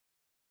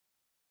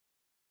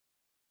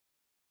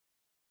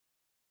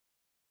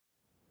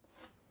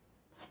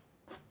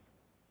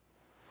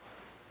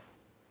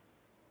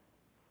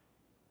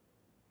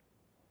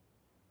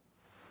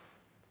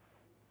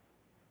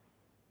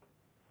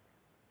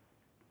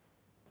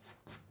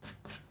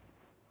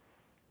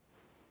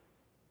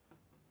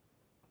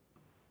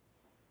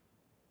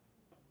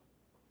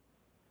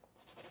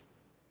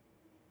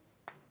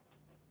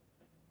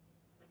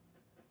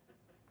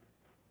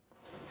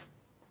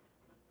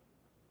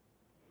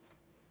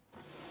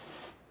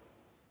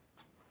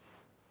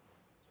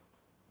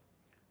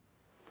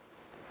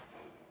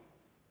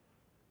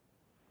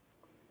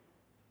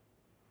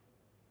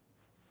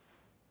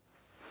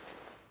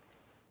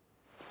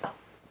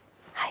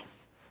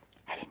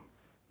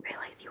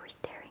realize you were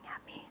staring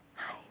at me.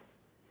 Hi.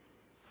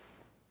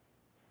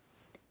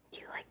 Do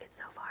you like it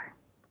so far?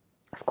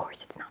 Of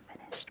course it's not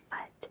finished,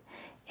 but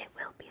it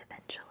will be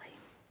eventually.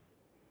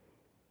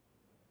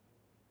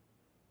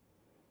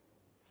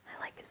 I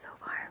like it so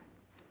far.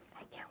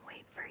 I can't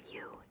wait for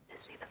you to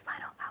see the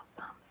final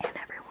outcome and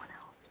everyone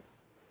else.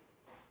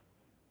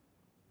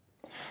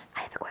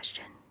 I have a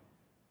question.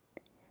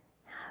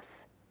 Have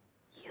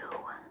you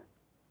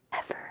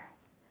ever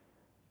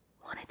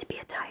wanted to be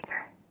a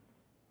tiger?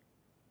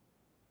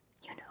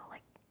 You know,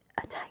 like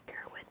a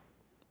tiger with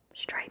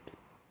stripes.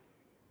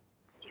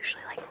 It's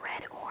usually like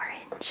red,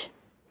 orange,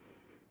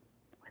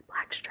 with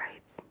black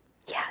stripes.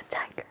 Yeah, a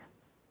tiger.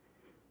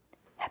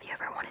 Have you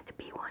ever wanted to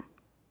be one?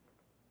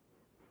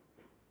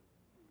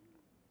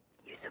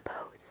 You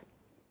suppose?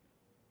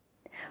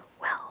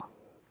 Well,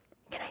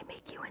 can I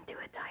make you into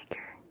a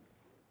tiger?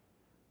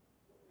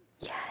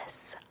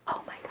 Yes.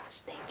 Oh my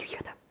gosh, thank you. You're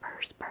the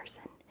first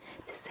person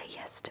to say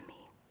yes to me.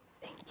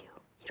 Thank you.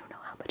 You don't know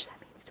how much that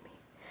means to me.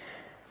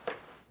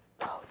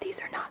 Oh, these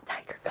are not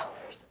tiger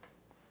colors.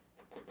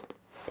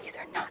 These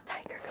are not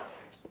tiger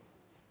colors.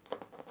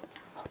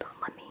 Hold on,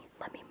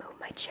 let me move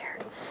my chair.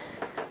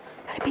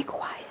 Gotta be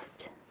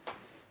quiet.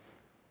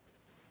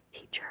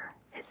 Teacher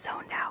is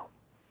zoned out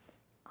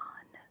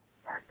on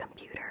her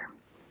computer.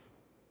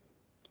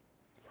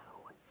 So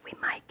we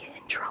might get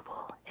in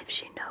trouble if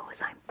she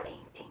knows I'm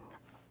painting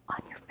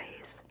on your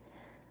face.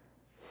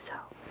 So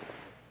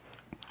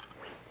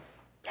we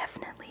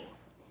definitely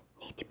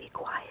need to be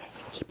quiet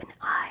and keep an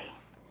eye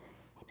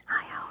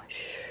out.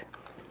 Shh.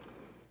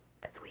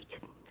 Because we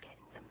could get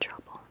in some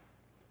trouble.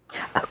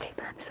 Okay,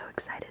 but I'm so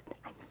excited.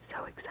 I'm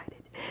so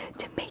excited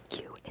to make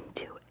you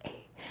into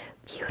a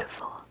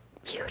beautiful,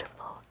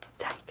 beautiful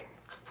tiger.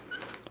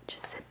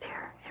 Just sit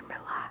there and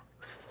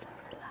relax,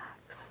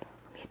 relax.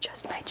 Let me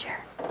adjust my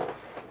chair.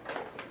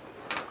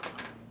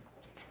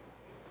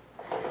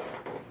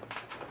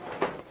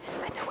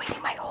 I've been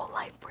waiting my whole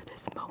life for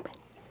this moment.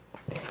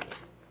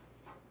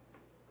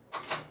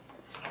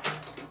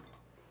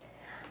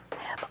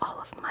 I have all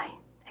of my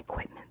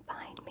equipment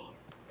behind me.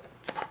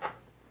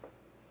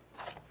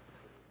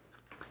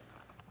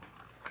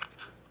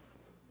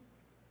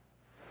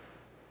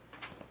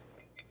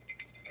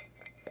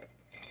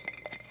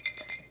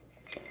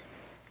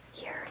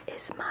 Here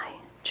is my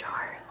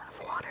jar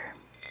of water.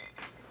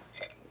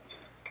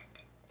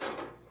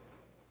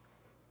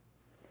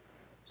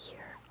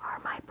 Here are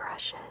my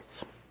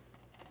brushes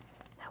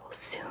that will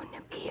soon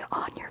be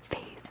on your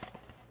face.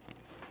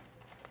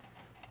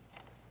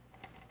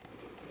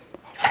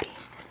 And be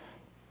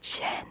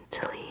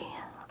gently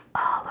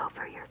all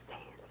over your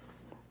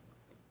face.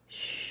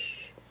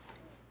 Shh.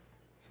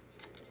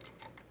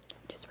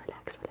 Just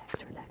relax,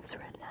 relax, relax,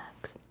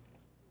 relax.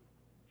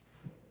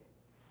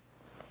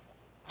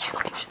 She's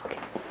looking, she's looking.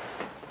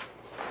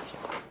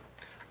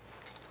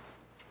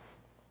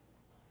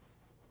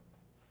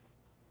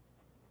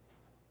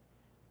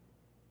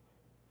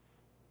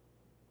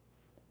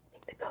 I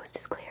think the coast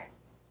is clear.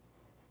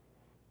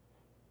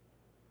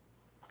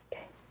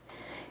 Okay.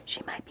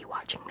 She might be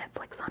watching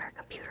Netflix on her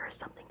computer or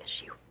something because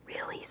she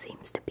really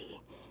seems to be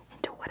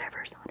into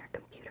whatever's on her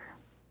computer.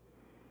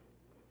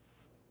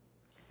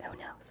 Who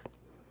knows?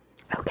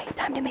 Okay,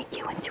 time to make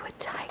you into a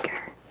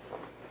tiger.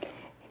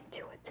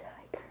 Into a tiger.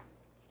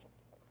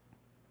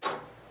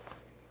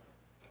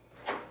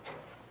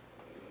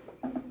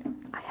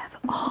 I have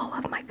all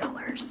of my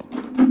colors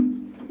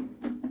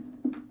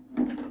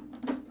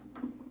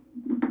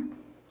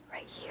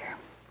right here.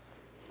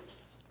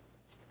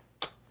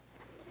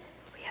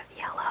 We have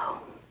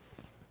yellow,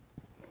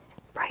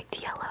 bright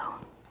yellow.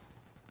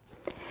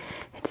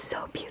 It's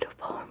so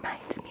beautiful.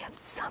 Reminds me of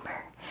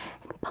summer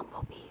and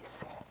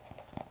bumblebees.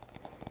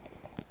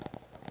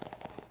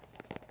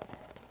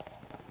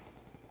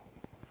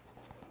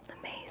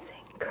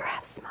 Amazing.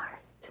 Craft smart.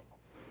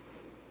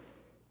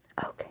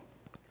 Okay,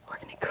 we're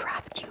gonna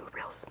craft you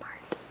real smart.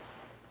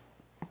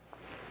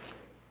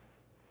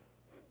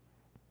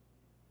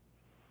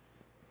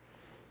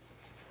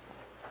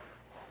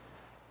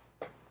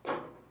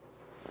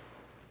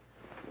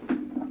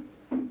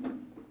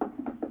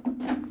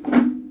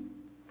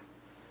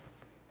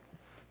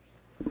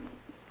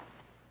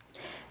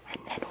 And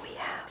then we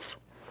have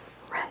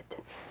red.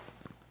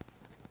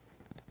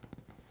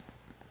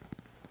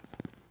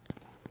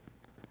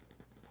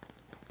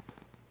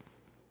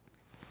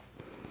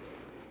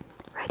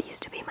 Red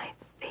used to be my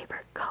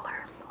favorite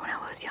color when I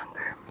was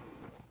younger.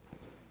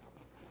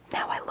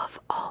 Now I love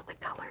all the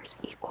colors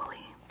equally.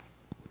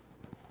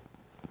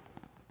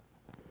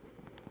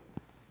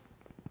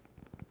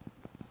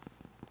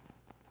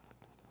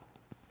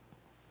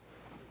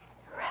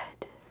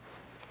 Red.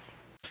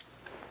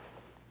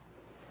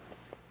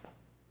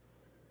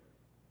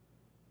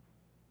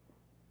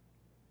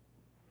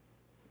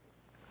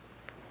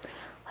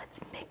 Let's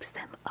mix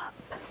them up.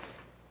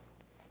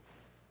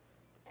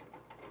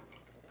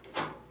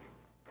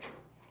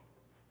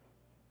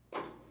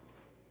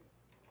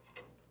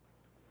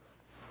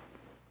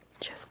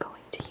 Just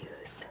going to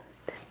use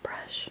this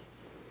brush.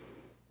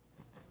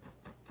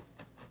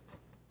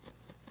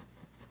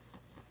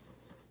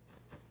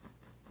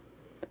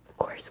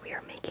 course, we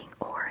are making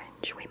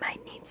orange. We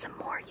might need some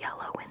more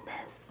yellow in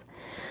this.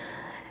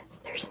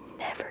 There's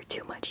never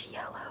too much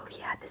yellow.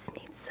 Yeah, this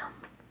needs some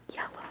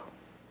yellow.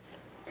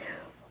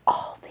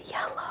 All the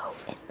yellow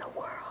in the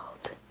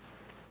world.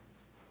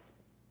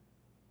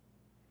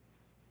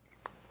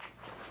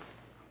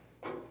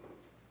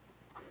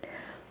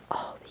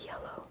 All the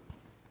yellow.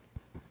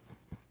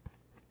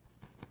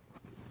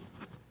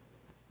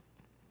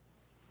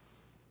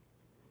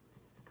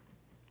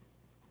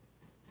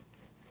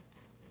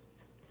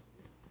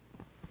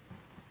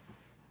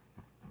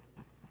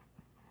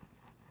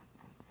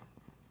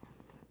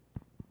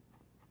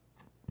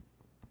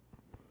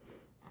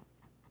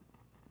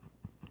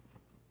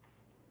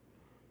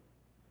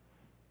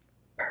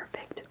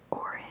 Perfect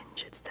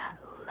orange. It's that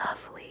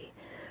lovely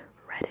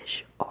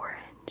reddish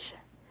orange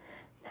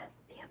that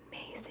the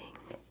amazing,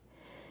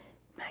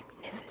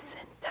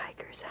 magnificent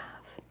tigers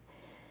have.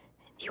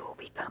 And you will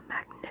become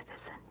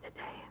magnificent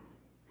today.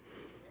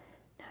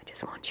 Now I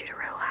just want you to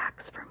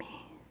relax for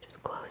me.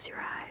 Just close your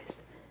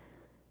eyes.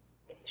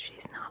 Okay,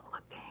 she's not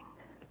looking.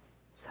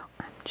 So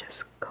I'm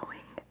just going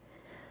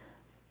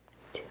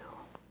to...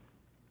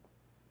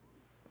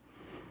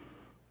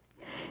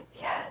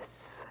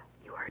 Yes,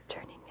 you are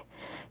turning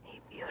a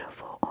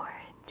beautiful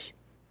orange.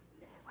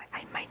 Wait,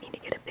 I might need to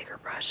get a bigger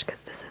brush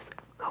because this is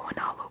going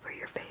all over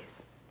your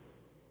face.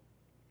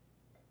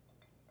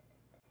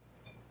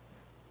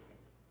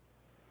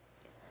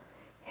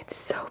 It's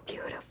so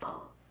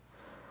beautiful.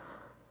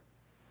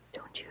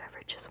 Don't you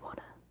ever just want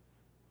to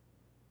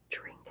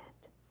drink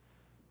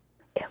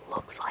it? It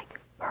looks like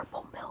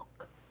purple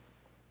milk.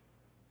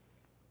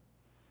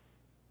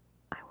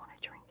 I want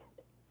to drink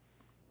it.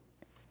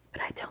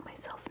 But I tell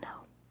myself no.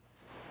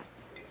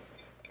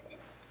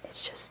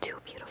 It's just too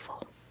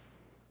beautiful.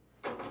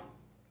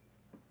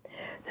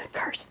 The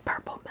cursed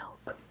purple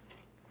milk.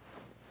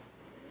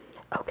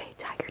 Okay,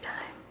 tiger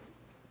time.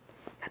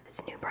 Got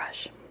this new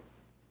brush.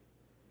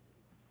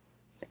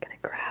 I'm gonna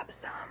grab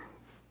some.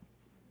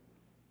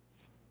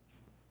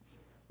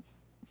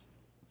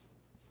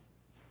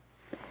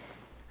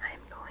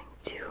 I'm going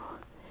to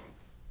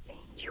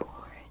paint you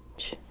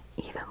orange.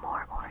 Even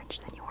more orange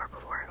than you were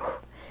before.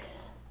 Ooh,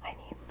 I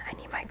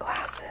need my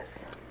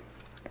glasses.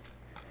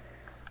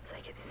 So I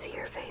can see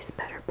your face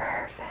better.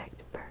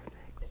 Perfect,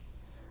 perfect.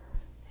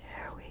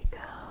 There we go.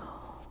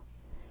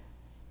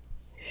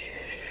 Shh.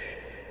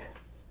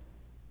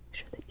 Make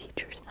sure the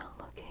teacher's not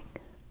looking.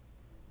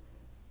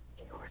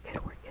 Okay, we're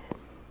good, we're good.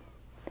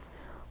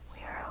 We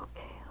are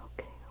okay,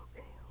 okay,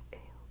 okay,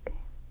 okay,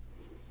 okay.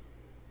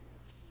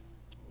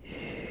 Shh.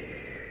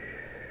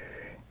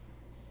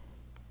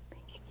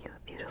 Making you a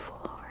beautiful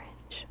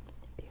orange.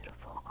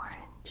 Beautiful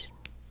orange.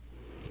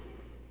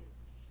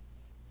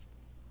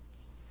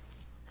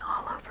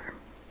 All over.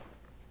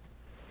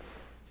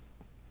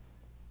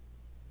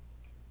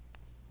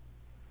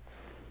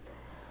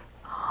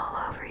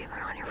 All over, even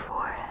on your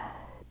forehead.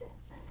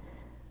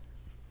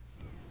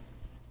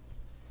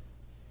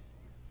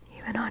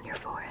 Even on your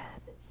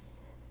forehead.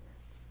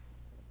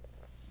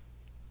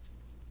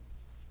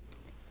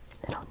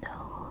 Little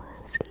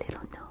nose,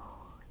 little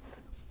nose.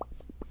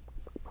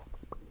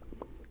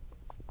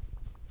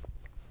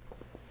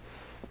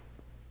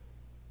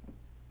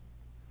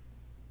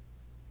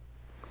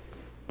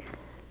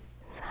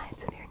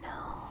 Sides of your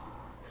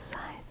nose,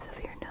 sides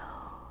of your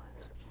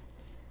nose.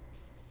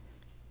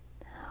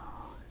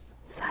 Now,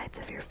 sides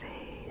of your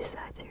face,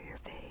 sides of your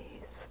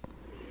face.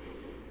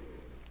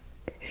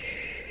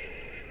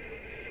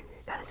 Shh.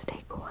 You gotta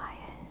stay quiet.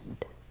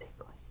 Stay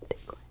quiet, stay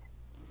quiet.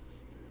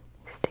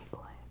 Stay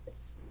quiet.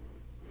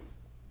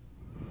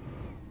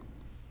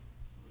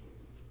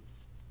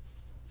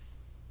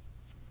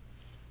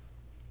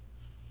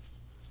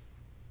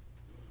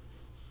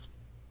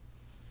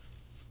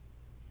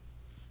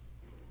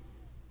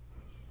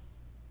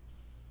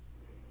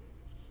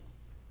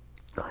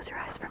 Close your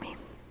eyes for me.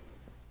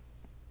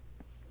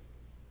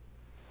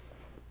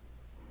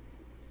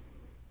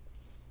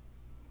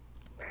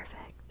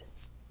 Perfect.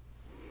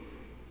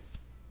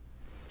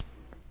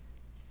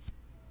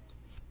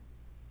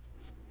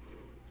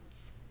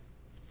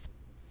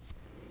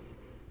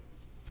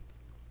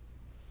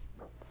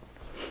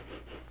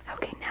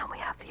 Okay, now we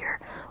have your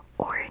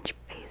orange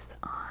base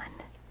on.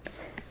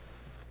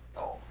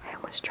 Oh, I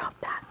almost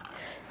dropped that.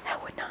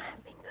 That would not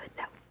have been good.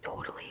 That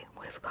totally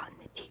would have gotten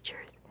the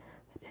teacher's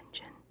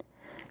attention.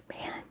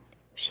 Man,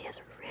 she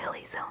is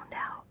really zoned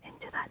out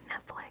into that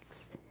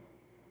Netflix.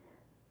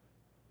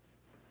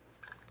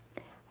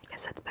 I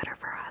guess that's better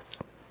for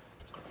us.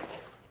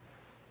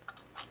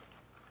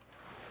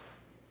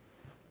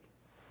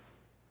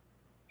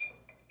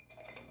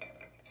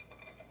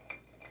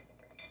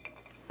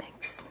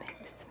 Mix,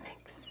 mix,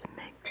 mix,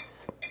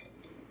 mix.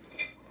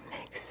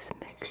 Mix,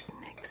 mix,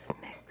 mix, mix,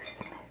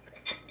 mix.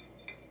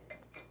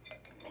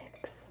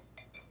 Mix.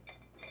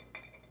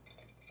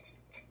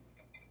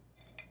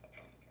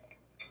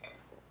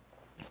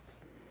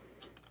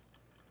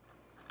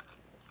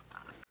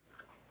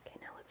 Okay,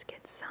 now let's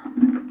get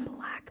some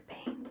black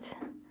paint.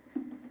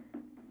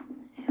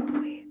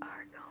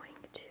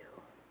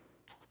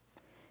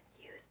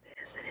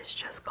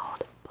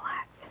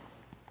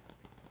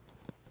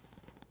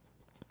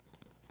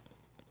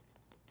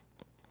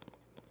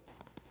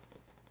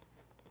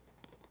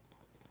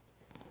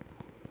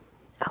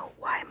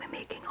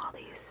 all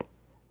these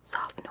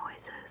soft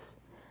noises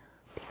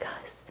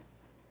because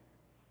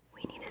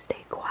we need to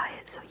stay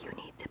quiet, so you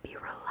need to be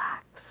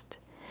relaxed.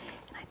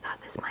 And I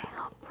thought this might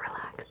help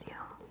relax you.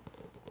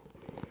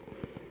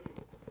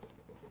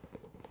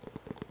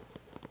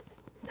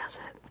 Does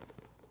it?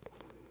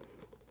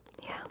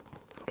 Yeah.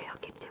 Okay, I'll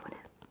keep doing it.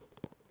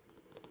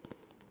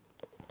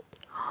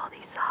 All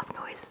these soft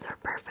noises are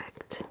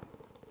perfect,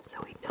 so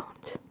we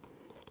don't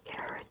get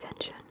her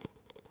attention.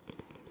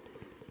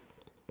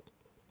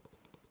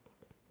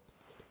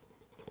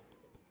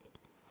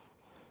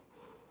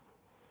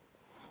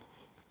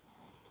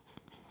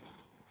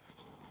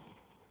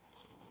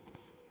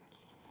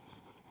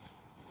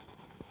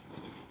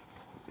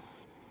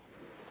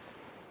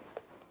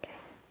 Okay,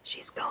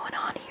 she's going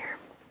on here.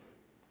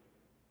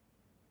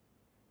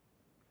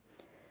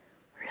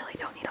 Really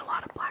don't need a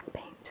lot of black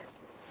paint.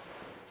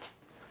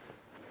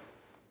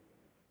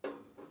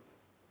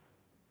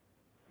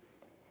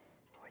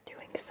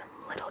 Some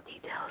little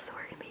details, so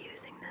we're going to be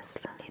using this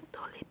little bit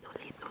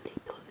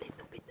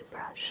of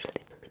brush,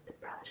 little bit of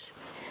brush,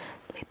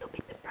 little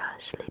bit of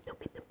brush, little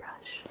bit of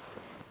brush,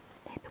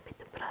 little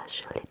bit of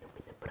brush, little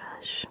bit of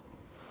brush.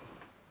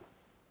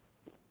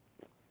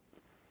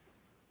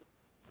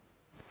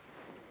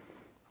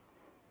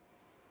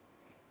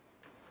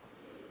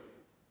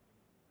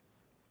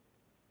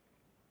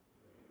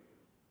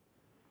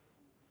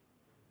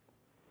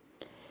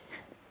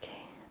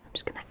 Okay, I'm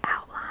just going to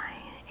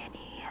outline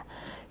any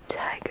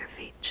tiger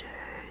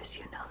features,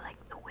 you know, like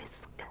the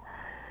whiskers,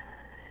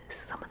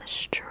 some of the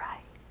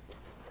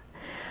stripes,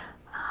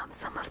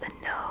 some of the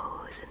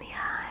nose and the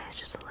eyes,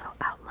 just a little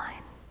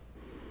outline.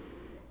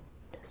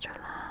 Just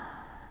relax.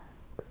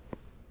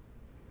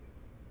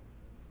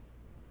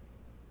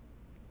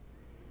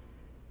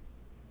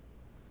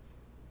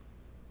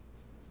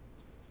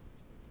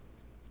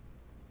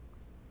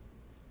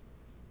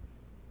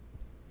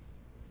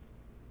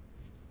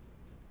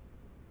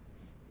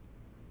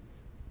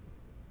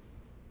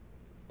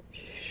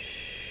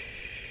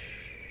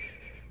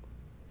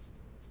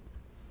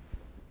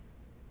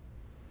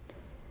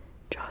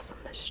 Draw some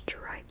of the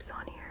stripes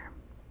on here.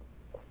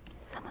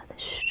 Some of the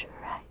stripes.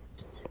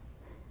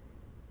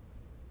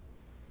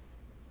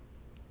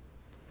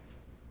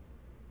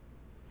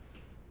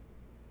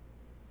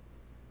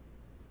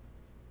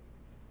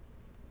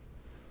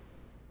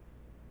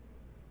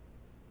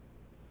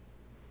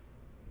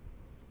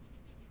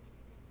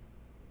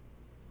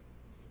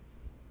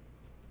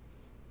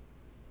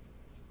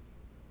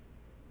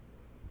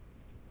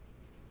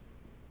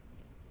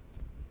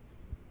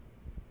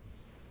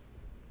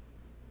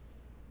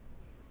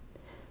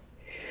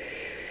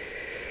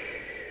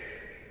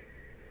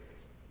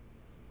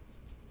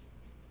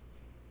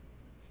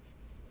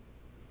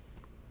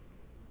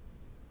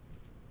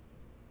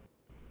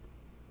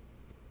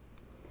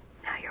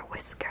 Your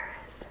whiskers.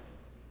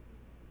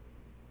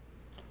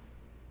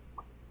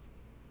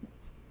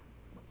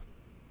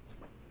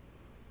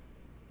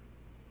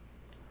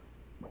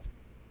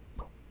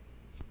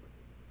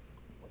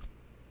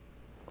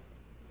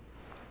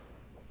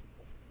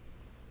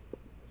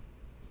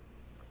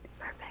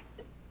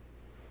 Perfect.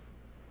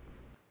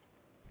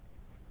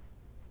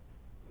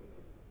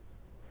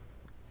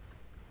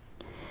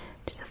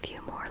 Just a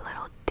few more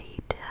little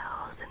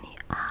details in the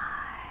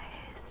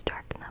eyes.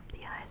 Darken up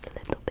the eyes a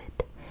little bit.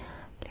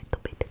 Little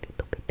bit,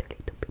 little bit,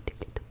 little bit,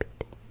 little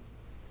bit.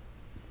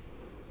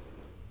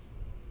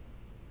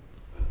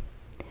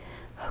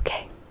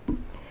 Okay,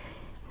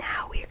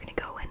 now we are going to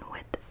go in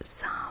with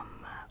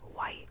some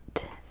white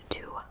to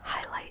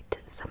highlight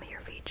some of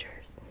your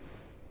features.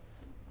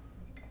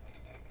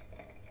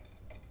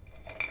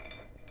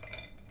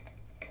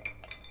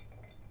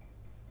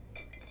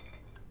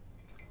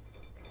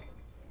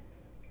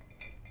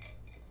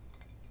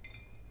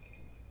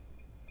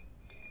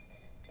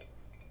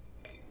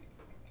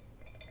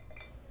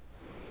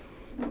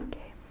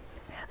 Okay,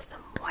 I have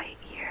some white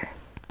here.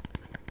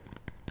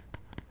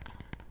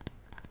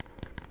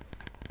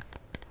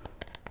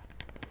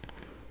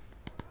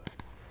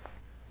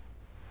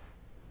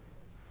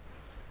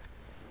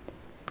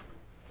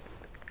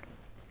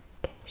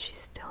 Okay, she's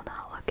still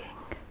not looking.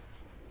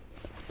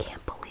 I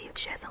can't believe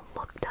she hasn't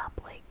looked up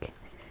like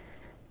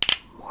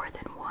more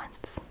than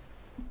once.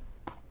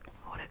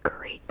 What a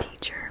great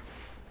teacher.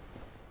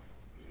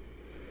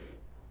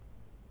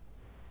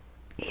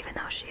 Even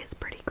though she is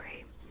pretty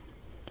great,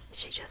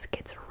 she just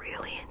gets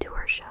really into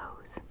her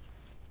shows.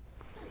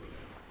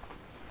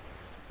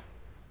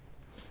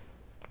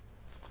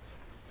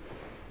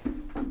 Okay,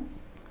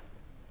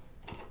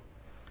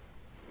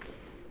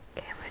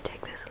 I'm going to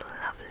take this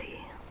lovely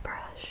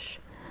brush,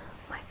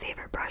 my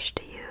favorite brush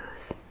to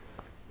use.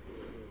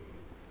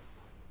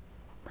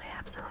 My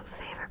absolute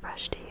favorite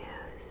brush to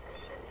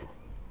use.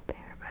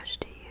 Favorite brush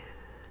to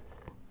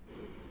use.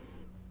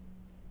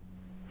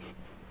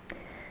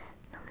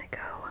 I'm going to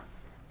go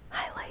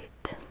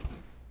highlight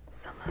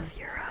some of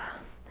your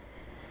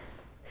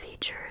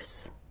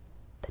features,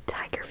 the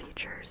tiger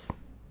features,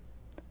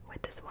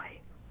 with this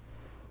white.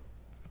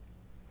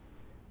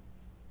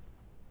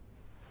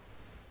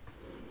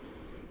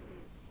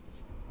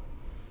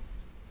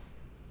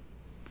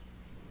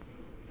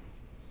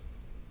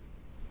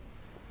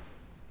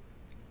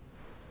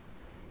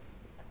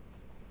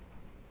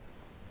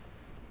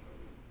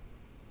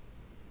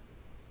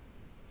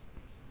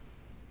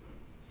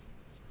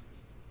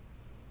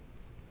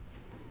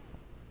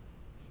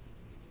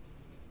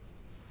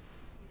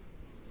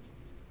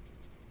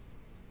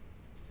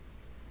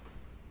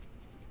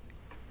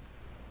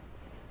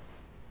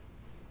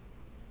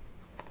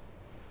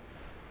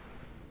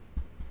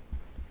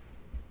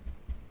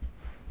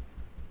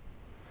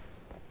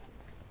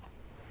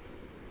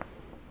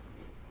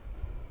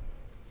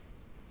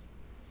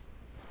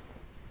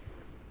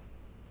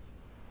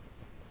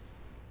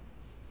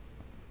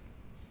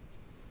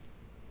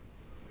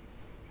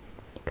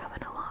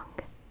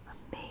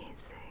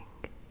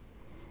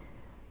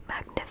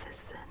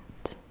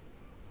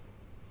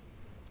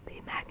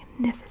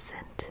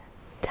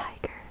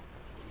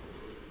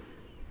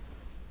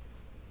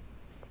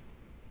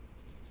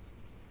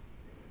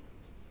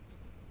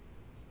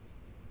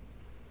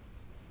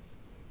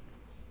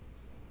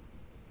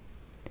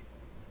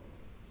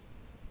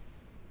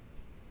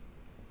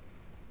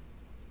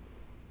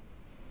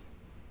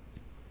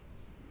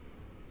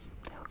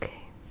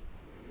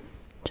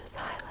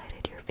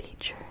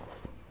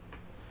 adventures.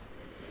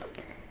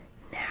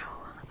 Now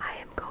I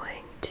am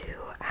going to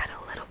add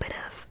a little bit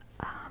of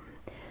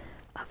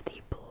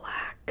the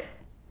black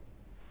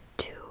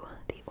to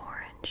the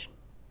orange,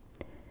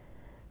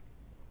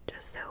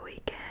 just so we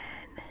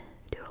can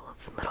do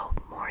a little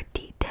more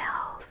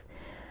details.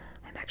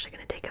 I'm actually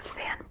going to take a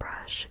fan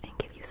brush and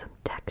give you some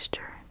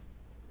texture.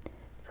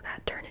 So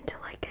that turned into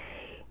like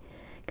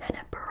a kind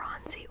of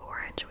bronzy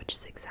orange, which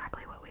is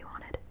exactly what we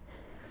wanted.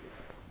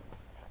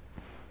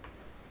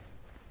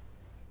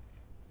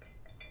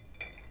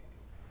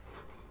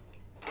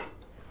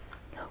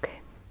 Okay.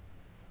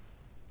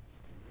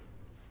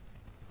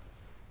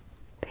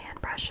 Fan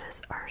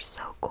brushes are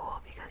so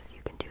cool because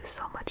you can do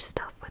so much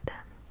stuff with them.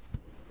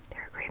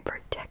 They're great for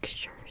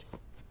textures.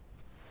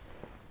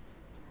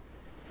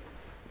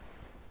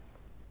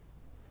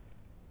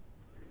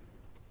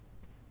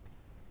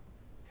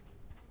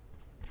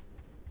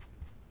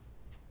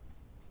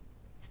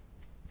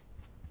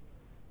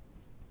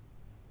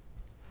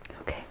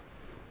 Okay.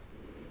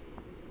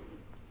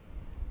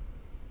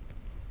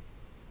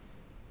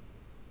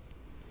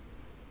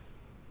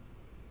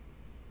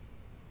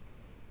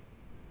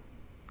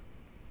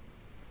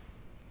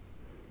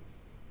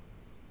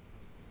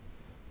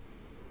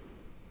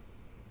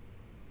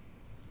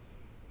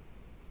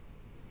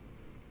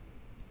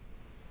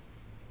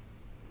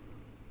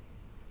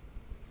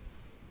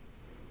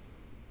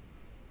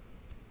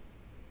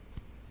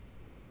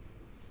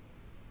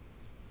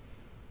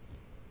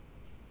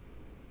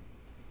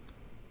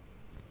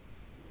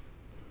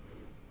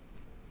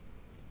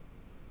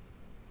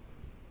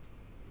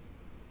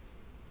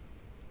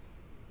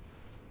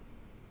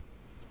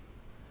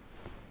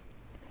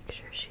 Make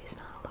sure she's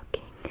not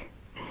looking.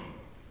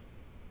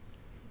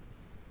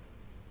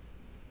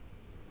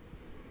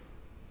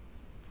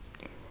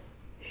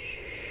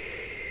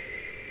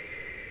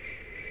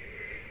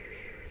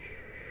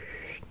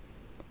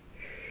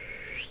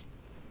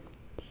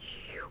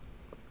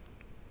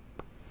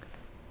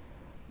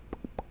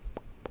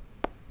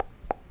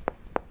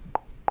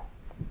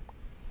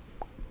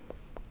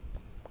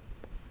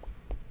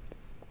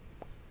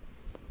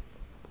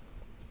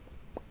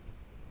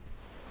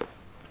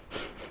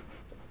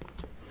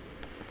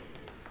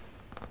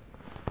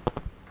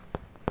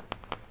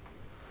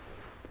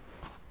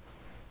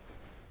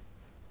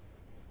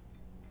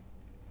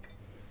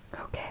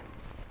 Okay.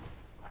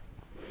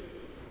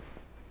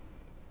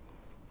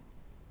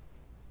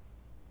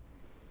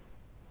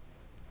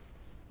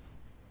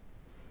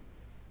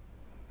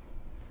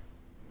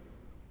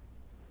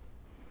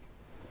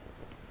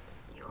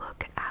 You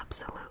look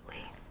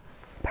absolutely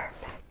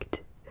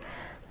perfect.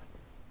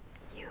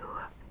 You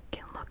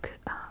can look,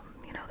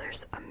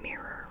 there's a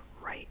mirror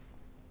right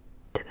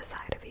to the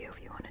side of you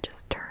if you want to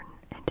just turn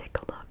and take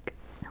a look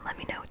and let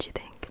me know what you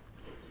think.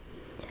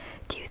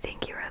 Do you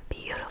think you're a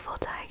beautiful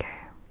tiger?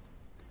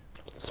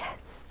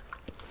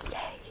 Yes.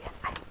 Yay.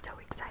 I'm so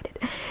excited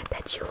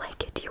that you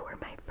like it. You were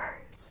my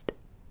first.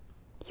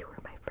 You were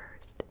my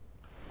first.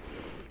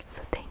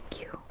 So thank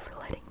you for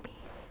letting me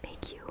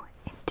make you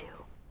into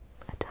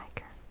a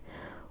tiger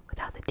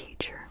without the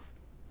teacher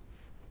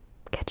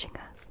catching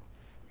us.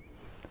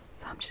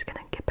 So I'm just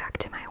gonna get back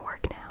to my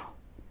work now.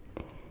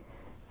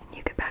 And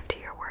you get back to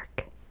your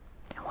work.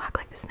 And we'll act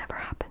like this never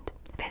happened.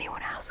 If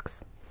anyone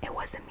asks, it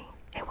wasn't me.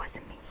 It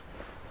wasn't me.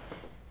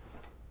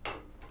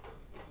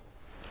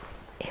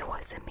 It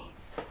wasn't me.